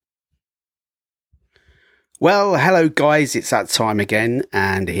Well, hello guys, it's that time again,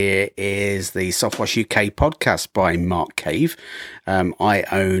 and here is the Softwash UK podcast by Mark Cave. I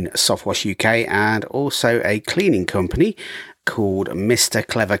own Softwash UK and also a cleaning company called Mr.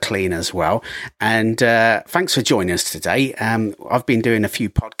 Clever Clean as well. And thanks for joining us today. I've been doing a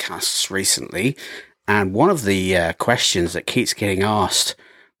few podcasts recently, and one of the questions that keeps getting asked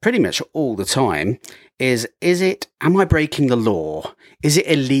pretty much all the time am I breaking the law? Is it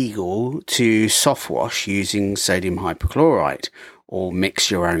illegal to soft wash using sodium hypochlorite or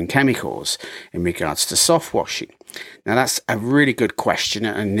mix your own chemicals in regards to soft washing? Now, that's a really good question.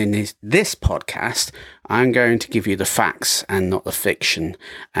 And in this podcast, I'm going to give you the facts and not the fiction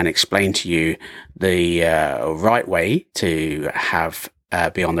and explain to you the right way to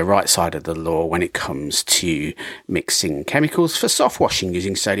be on the right side of the law when it comes to mixing chemicals for soft washing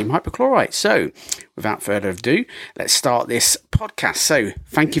using sodium hypochlorite. So, without further ado, let's start this podcast. So,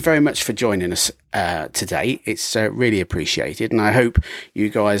 thank you very much for joining us today. It's really appreciated, and I hope you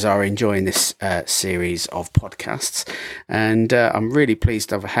guys are enjoying this series of podcasts. And I'm really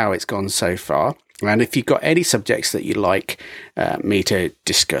pleased of how it's gone so far. And if you've got any subjects that you'd like me to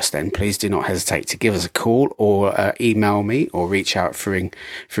discuss, then please do not hesitate to give us a call or email me or reach out through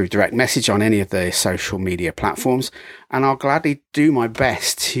direct message on any of the social media platforms. And I'll gladly do my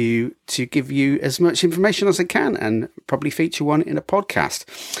best to give you as much information as I can and probably feature one in a podcast.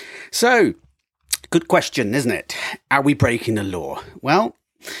 So, good question, isn't it? Are we breaking the law? Well,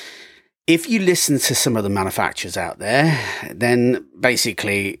 if you listen to some of the manufacturers out there, then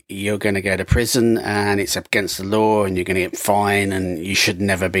basically you're going to go to prison and it's against the law and you're going to get fined and you should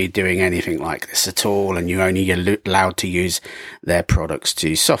never be doing anything like this at all, and you're only allowed to use their products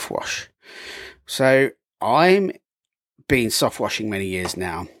to soft wash. So I'm been soft washing many years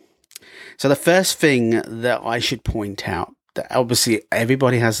now. So the first thing that I should point out, that obviously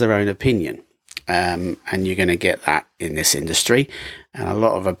everybody has their own opinion. And you're going to get that in this industry, and a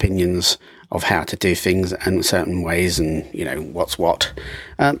lot of opinions of how to do things in certain ways and, what's what.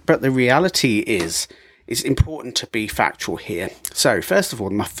 But the reality is, it's important to be factual here. So first of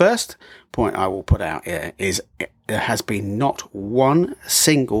all, my first point I will put out here is there has been not one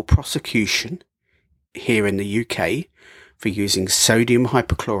single prosecution here in the UK for using sodium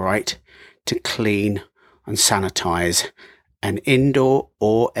hypochlorite to clean and sanitize an indoor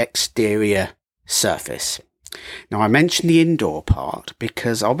or exterior surface. Now, I mentioned the indoor part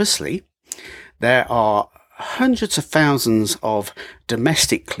because obviously there are hundreds of thousands of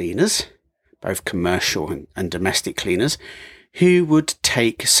domestic cleaners, both commercial and domestic cleaners, who would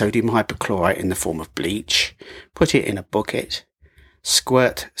take sodium hypochlorite in the form of bleach, put it in a bucket,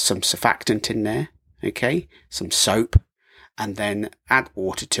 squirt some surfactant in there, some soap, and then add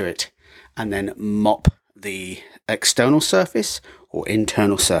water to it, and then mop the external surface or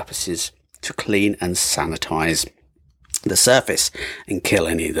internal surfaces to clean and sanitize the surface and kill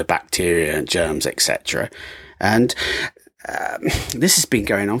any of the bacteria and germs, etc. And this has been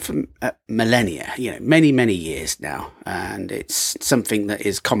going on for millennia, many, many years now. And it's something that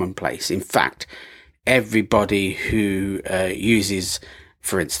is commonplace. In fact, everybody who uses,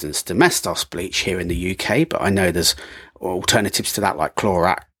 for instance, Domestos bleach here in the UK, but I know there's alternatives to that like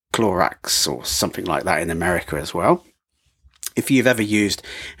Clorox or something like that in America as well. If you've ever used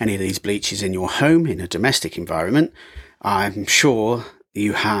any of these bleaches in your home, in a domestic environment, I'm sure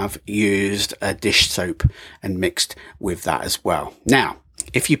you have used a dish soap and mixed with that as well. Now,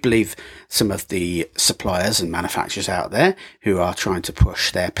 if you believe some of the suppliers and manufacturers out there who are trying to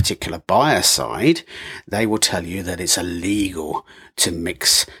push their particular buyer side, they will tell you that it's illegal to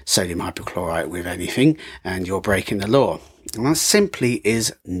mix sodium hypochlorite with anything and you're breaking the law. And that simply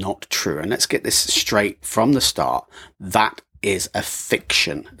is not true. And let's get this straight from the start. That is a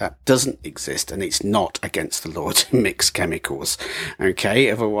fiction. That doesn't exist, and it's not against the law to mix chemicals.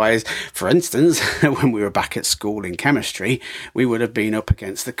 Otherwise, for instance, when we were back at school in chemistry, we would have been up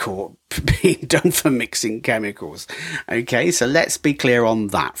against the court being done for mixing chemicals. So let's be clear on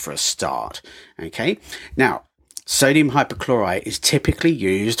that for a start. Now, sodium hypochlorite is typically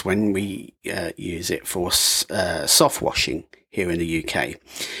used when we use it for soft washing here in the UK,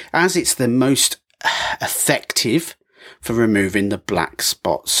 as it's the most effective for removing the black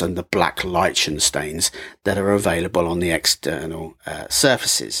spots and the black lichen stains that are available on the external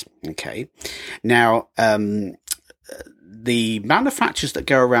surfaces. Now, the manufacturers that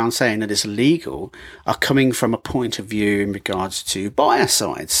go around saying that it's illegal are coming from a point of view in regards to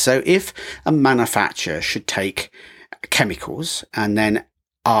biocides. So if a manufacturer should take chemicals and then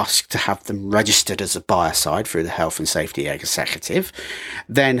ask to have them registered as a biocide through the Health and Safety Executive,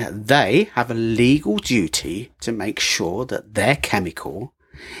 then they have a legal duty to make sure that their chemical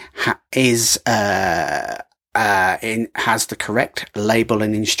is has the correct label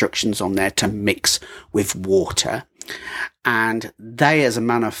and instructions on there to mix with water. And they, as a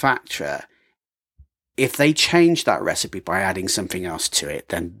manufacturer, if they change that recipe by adding something else to it,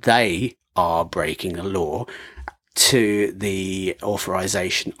 then they are breaking a law to the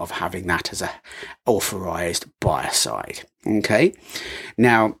authorization of having that as a authorized biocide. Okay.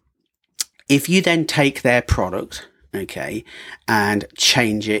 Now, if you then take their product, okay, and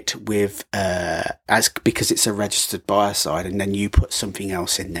change it with, because it's a registered biocide, and then you put something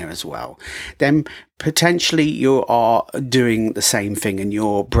else in there as well, then potentially you are doing the same thing and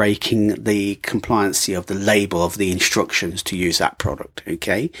you're breaking the compliancy of the label of the instructions to use that product.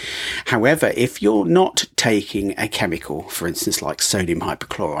 Okay. However, if you're not taking a chemical, for instance, like sodium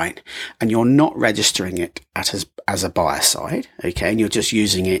hypochlorite, and you're not registering it as a biocide, okay, and you're just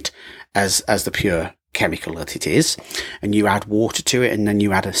using it as the pure chemical that it is, and you add water to it and then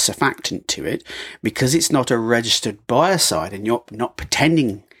you add a surfactant to it, because it's not a registered biocide and you're not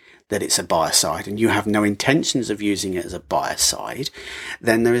pretending that it's a biocide and you have no intentions of using it as a biocide,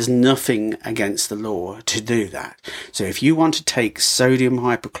 then there is nothing against the law to do that. So if you want to take sodium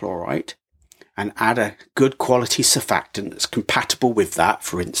hypochlorite and add a good quality surfactant that's compatible with that,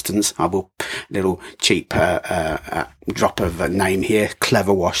 for instance, I will little cheap drop of a name here,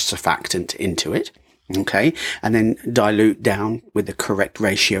 Clever Wash surfactant into it, okay, and then dilute down with the correct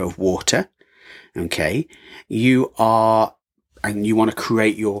ratio of water, okay, and you want to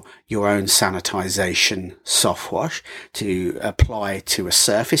create your own sanitization soft wash to apply to a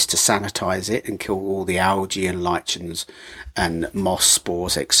surface to sanitize it and kill all the algae and lichens and moss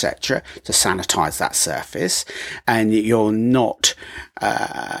spores, etc., to sanitize that surface. And you're not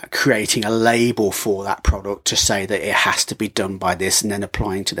creating a label for that product to say that it has to be done by this, and then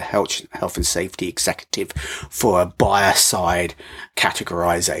applying to the health and safety executive for a biocide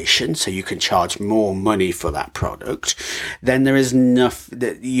categorization so you can charge more money for that product. Then there is enough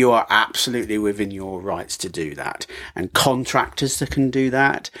that you are absolutely within your rights to do that, and contractors that can do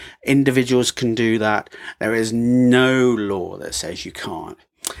that, individuals can do that. There is no law that says you can't.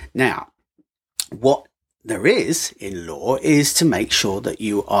 Now, what there is in law is to make sure that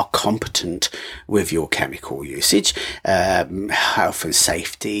you are competent with your chemical usage, health and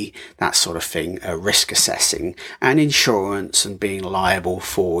safety, that sort of thing, risk assessing and insurance, and being liable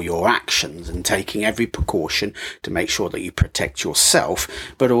for your actions and taking every precaution to make sure that you protect yourself,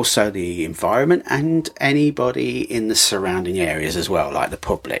 but also the environment and anybody in the surrounding areas as well, like the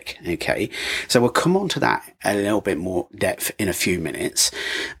public. Okay. So we'll come on to that a little bit more depth in a few minutes,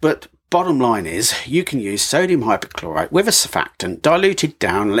 but bottom line is you can use sodium hypochlorite with a surfactant diluted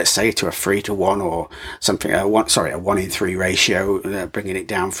down, let's say to a 3:1 or something, a 1:3 ratio, bringing it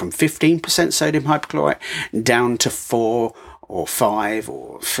down from 15% sodium hypochlorite down to 4 or 5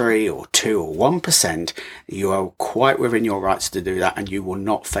 or 3 or 2 or 1%. You are quite within your rights to do that, and you will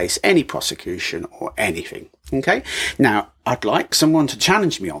not face any prosecution or anything. Okay. Now, I'd like someone to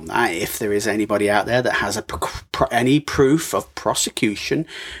challenge me on that. If there is anybody out there that has any proof of prosecution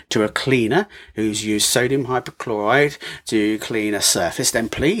to a cleaner who's used sodium hypochlorite to clean a surface, then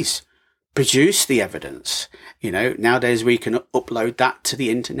please produce the evidence. You know, nowadays we can upload that to the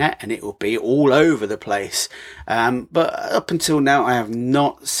internet and it will be all over the place. But up until now, I have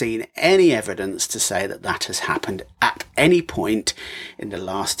not seen any evidence to say that that has happened at any point in the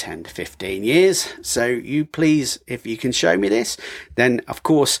last 10 to 15 years. So you please, if you can show me this, then of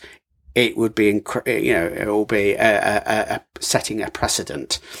course it would be, it will be setting a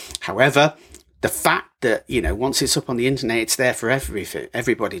precedent. However, the fact that, once it's up on the internet, it's there for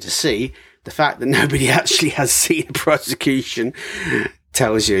everybody to see. The fact that nobody actually has seen a prosecution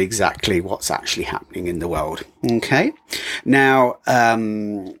tells you exactly what's actually happening in the world. Okay. Now,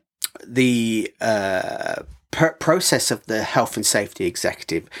 the process of the health and safety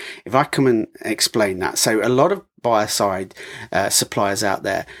executive, if I come and explain that. So a lot of biocide suppliers out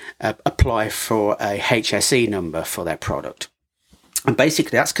there apply for a HSE number for their product. And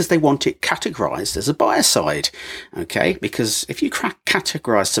basically that's because they want it categorized as a biocide, okay? Because if you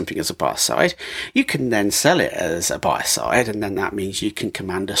categorize something as a biocide, you can then sell it as a biocide, and then that means you can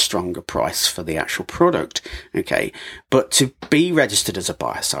command a stronger price for the actual product, okay? But to be registered as a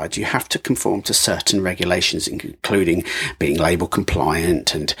biocide, you have to conform to certain regulations, including being label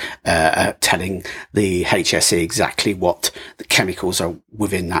compliant and telling the HSE exactly what the chemicals are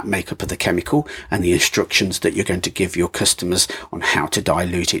within that makeup of the chemical, and the instructions that you're going to give your customers on how to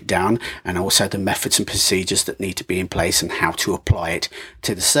dilute it down, and also the methods and procedures that need to be in place and how to apply it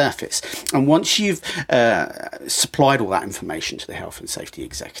to the surface. And once you've supplied all that information to the health and safety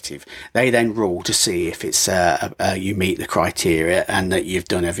executive, they then rule to see if it's you meet the criteria and that you've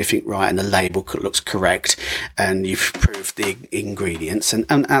done everything right and the label looks correct and you've proved the ingredients. And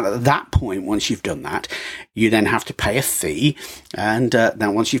at that point, once you've done that, you then have to pay a fee. And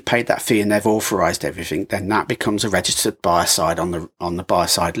then once you've paid that fee and they've authorized everything, then that becomes a registered biocide on the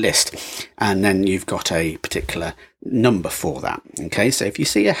biocide list. And then you've got a particular number for that. Okay, so if you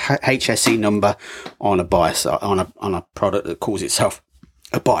see a HSE number on a biocide, on a product that calls itself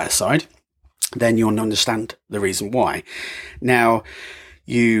a biocide, then you'll understand the reason why. Now,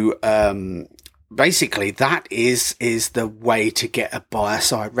 you basically that is the way to get a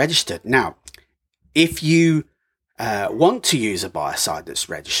biocide registered. Now, if you want to use a biocide that's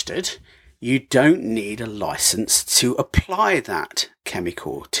registered, you don't need a license to apply that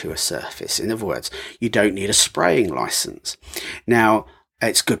chemical to a surface. In other words, you don't need a spraying license. Now,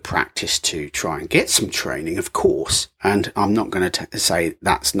 it's good practice to try and get some training, of course, and I'm not going to say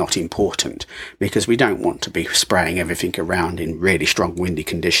that's not important, because we don't want to be spraying everything around in really strong windy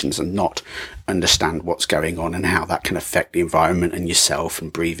conditions and not understand what's going on and how that can affect the environment and yourself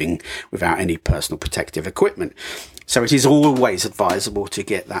and breathing without any personal protective equipment. So it is always advisable to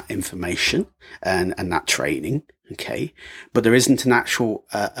get that information and that training, okay? But there isn't an actual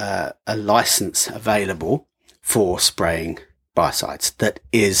a license available for spraying biocides that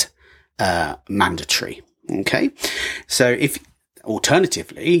is mandatory, okay? So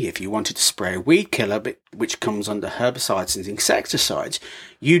alternatively, if you wanted to spray a weed killer, which comes under herbicides and insecticides,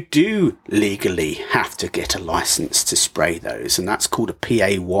 you do legally have to get a license to spray those, and that's called a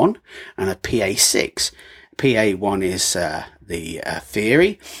PA1 and a PA6. PA1 is the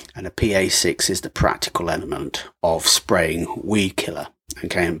theory, and a PA6 is the practical element of spraying weed killer,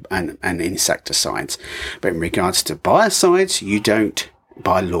 okay, and insecticides. But in regards to biocides, you don't,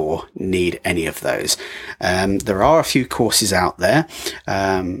 by law, need any of those. There are a few courses out there,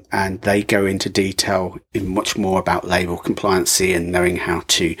 and they go into detail in much more about label compliancy and knowing how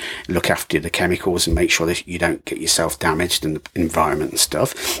to look after the chemicals and make sure that you don't get yourself damaged in the environment and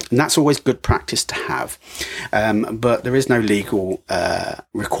stuff. And that's always good practice to have. But there is no legal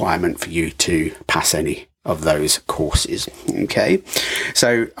requirement for you to pass any of those courses. Okay,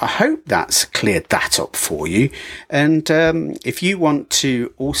 so I hope that's cleared that up for you. And if you want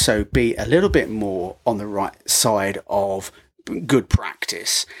to also be a little bit more on the right side of good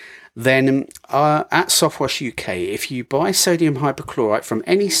practice, then at Softwash UK, if you buy sodium hypochlorite from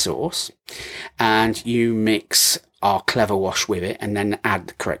any source and you mix our Clever Wash with it and then add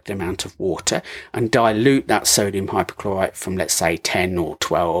the correct amount of water and dilute that sodium hypochlorite from, let's say, 10 or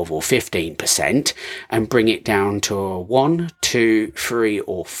 12 or 15% and bring it down to a 1, 2, 3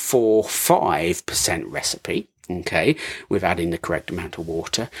 or 4, 5% recipe, okay, with adding the correct amount of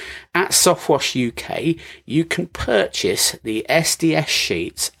water. At Softwash UK, you can purchase the SDS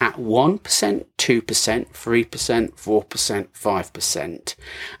sheets at 1%, 2%, 3%, 4%, 5%.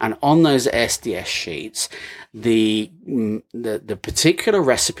 And on those SDS sheets, the particular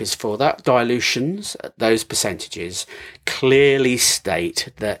recipes for that dilutions, those percentages, clearly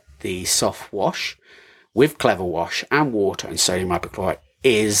state that the soft wash with Clever Wash and water and sodium hypochlorite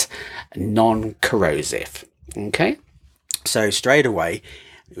is non-corrosive. Okay, so straight away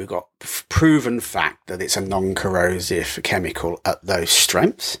we've got proven fact that it's a non-corrosive chemical at those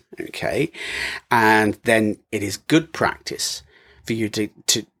strengths. Okay, and then it is good practice for you to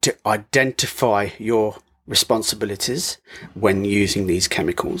identify your responsibilities when using these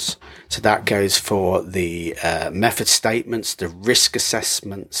chemicals. So that goes for the method statements, the risk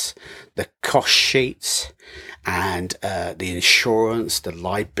assessments, the cost sheets, and the insurance, the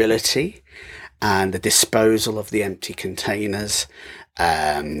liability, and the disposal of the empty containers,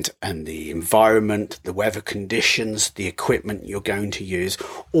 and the environment, the weather conditions, the equipment you're going to use.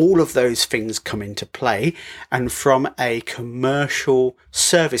 All of those things come into play. And from a commercial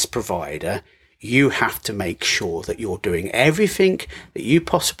service provider, you have to make sure that you're doing everything that you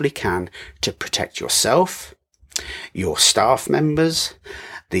possibly can to protect yourself, your staff members,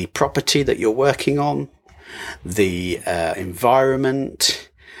 the property that you're working on, the environment,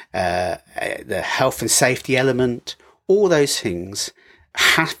 the health and safety element. All those things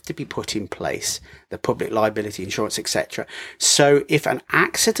have to be put in place, the public liability insurance, etc. So if an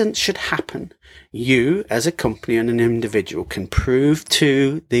accident should happen, you as a company and an individual can prove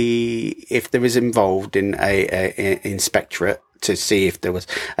to if there is involved in a inspectorate to see if there was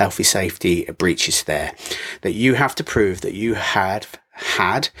healthy safety breaches there, that you have to prove that you had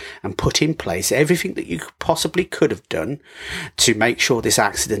had and put in place everything that you possibly could have done to make sure this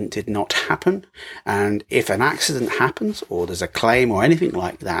accident did not happen. And if an accident happens or there's a claim or anything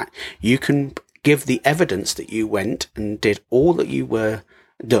like that, you can give the evidence that you went and did all that you were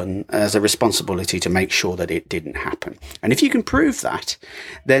done as a responsibility to make sure that it didn't happen. And if you can prove that,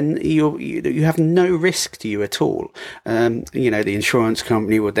 then you have no risk to you at all. The insurance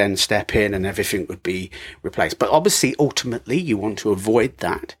company would then step in and everything would be replaced. But obviously, ultimately, you want to avoid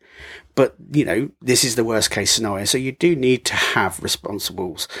that. But, this is the worst case scenario. So you do need to have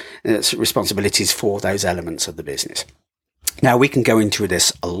responsibilities for those elements of the business. Now, we can go into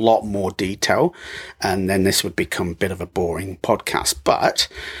this a lot more detail, and then this would become a bit of a boring podcast. But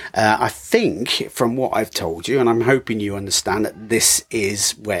I think from what I've told you, and I'm hoping you understand that this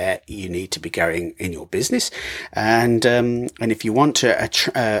is where you need to be going in your business. And if you want to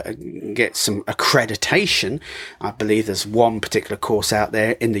get some accreditation, I believe there's one particular course out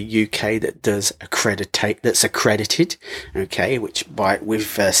there in the UK that does that's accredited, okay,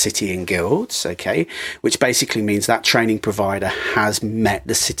 with City and Guilds, okay, which basically means that training provider has met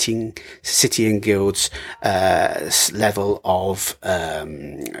the City and Guilds level of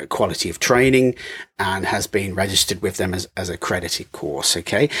quality of training and has been registered with them as accredited course,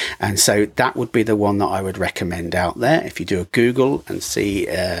 okay? And so that would be the one that I would recommend out there. If you do a Google and see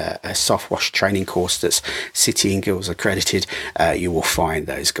a soft wash training course that's City and Guilds accredited, you will find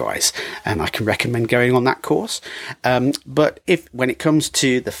those guys. And I can recommend going on that course. But when it comes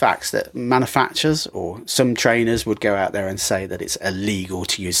to the facts that manufacturers or some trainers would go out there and say that it's illegal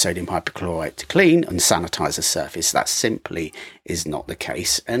to use sodium hypochlorite to clean and sanitize a surface, that simply is not the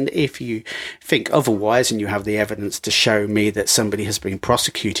case. And if you think otherwise and you have the evidence to show me that somebody has been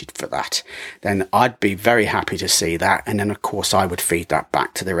prosecuted for that, then I'd be very happy to see that. And then, of course, I would feed that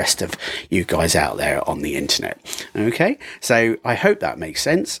back to the rest of you guys out there on the internet. Okay, so I hope that makes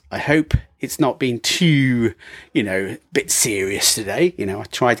sense. I hope it's not been too, bit serious today. I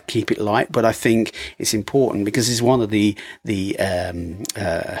tried to keep it light, but I think it's important because it's one of the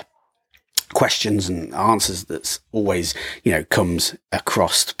questions and answers that's always, comes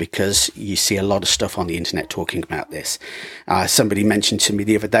across, because you see a lot of stuff on the internet talking about this. Somebody mentioned to me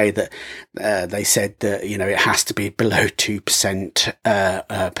the other day that they said that, it has to be below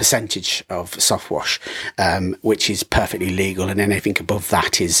 2% percentage of soft wash, which is perfectly legal, and anything above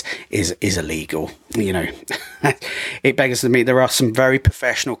that is illegal. It beggars to me, there are some very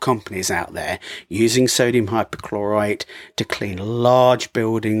professional companies out there using sodium hypochlorite to clean large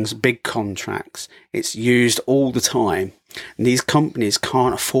buildings, big contracts. It's used all the time. And these companies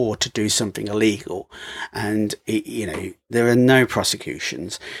can't afford to do something illegal. And, there are no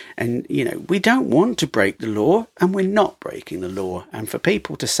prosecutions. And, we don't want to break the law, and we're not breaking the law. And for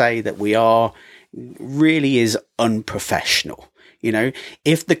people to say that we are really is unprofessional.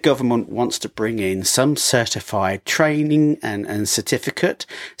 If the government wants to bring in some certified training and certificate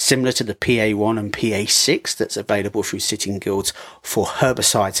similar to the PA1 and PA6 that's available through City and Guilds for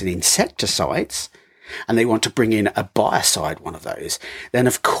herbicides and insecticides, and they want to bring in a biocide one of those, then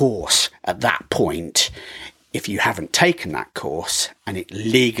of course, at that point, if you haven't taken that course and it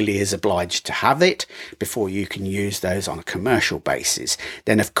legally is obliged to have it before you can use those on a commercial basis,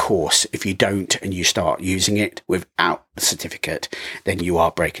 then of course, if you don't and you start using it without the certificate, then you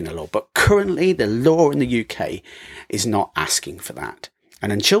are breaking the law. But currently, the law in the UK is not asking for that.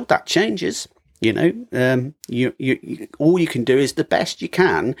 And until that changes, all you can do is the best you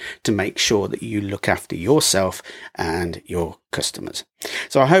can to make sure that you look after yourself and your customers.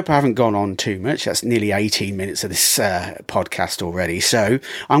 So I hope I haven't gone on too much. That's nearly 18 minutes of this podcast already. So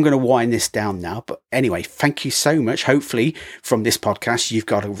I'm going to wind this down now. But anyway, thank you so much. Hopefully from this podcast, you've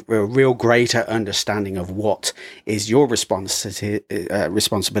got a real greater understanding of what is your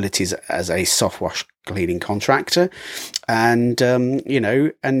responsibilities as a soft wash cleaning contractor. And,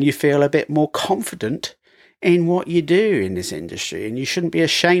 and you feel a bit more confident in what you do in this industry, and you shouldn't be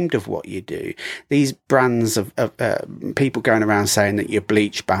ashamed of what you do. These brands of people going around saying that you're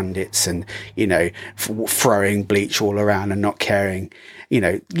bleach bandits and, throwing bleach all around and not caring.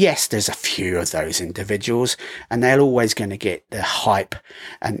 Yes, there's a few of those individuals, and they're always going to get the hype,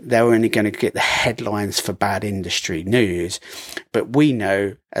 and they're only going to get the headlines for bad industry news. But we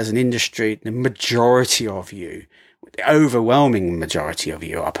know as an industry, the majority of you, the overwhelming majority of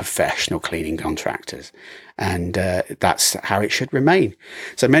you, are professional cleaning contractors, and that's how it should remain.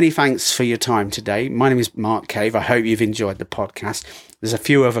 So many thanks for your time today. My name is Mark Cave. I hope you've enjoyed the podcast. There's a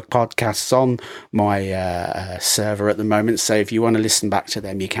few other podcasts on my server at the moment, so if you want to listen back to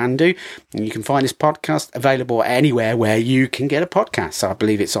them, you can do. And you can find this podcast available anywhere where you can get a podcast. So I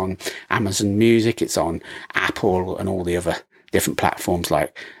believe it's on Amazon Music, it's on Apple, and all the other different platforms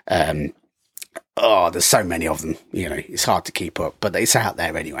like, there's so many of them, it's hard to keep up, but it's out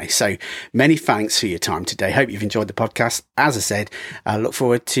there anyway. So many thanks for your time today. Hope you've enjoyed the podcast. As I said, I look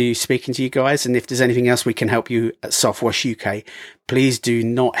forward to speaking to you guys. And if there's anything else we can help you at Softwash UK, please do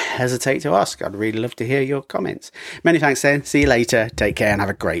not hesitate to ask. I'd really love to hear your comments. Many thanks then. See you later. Take care and have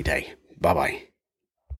a great day. Bye-bye.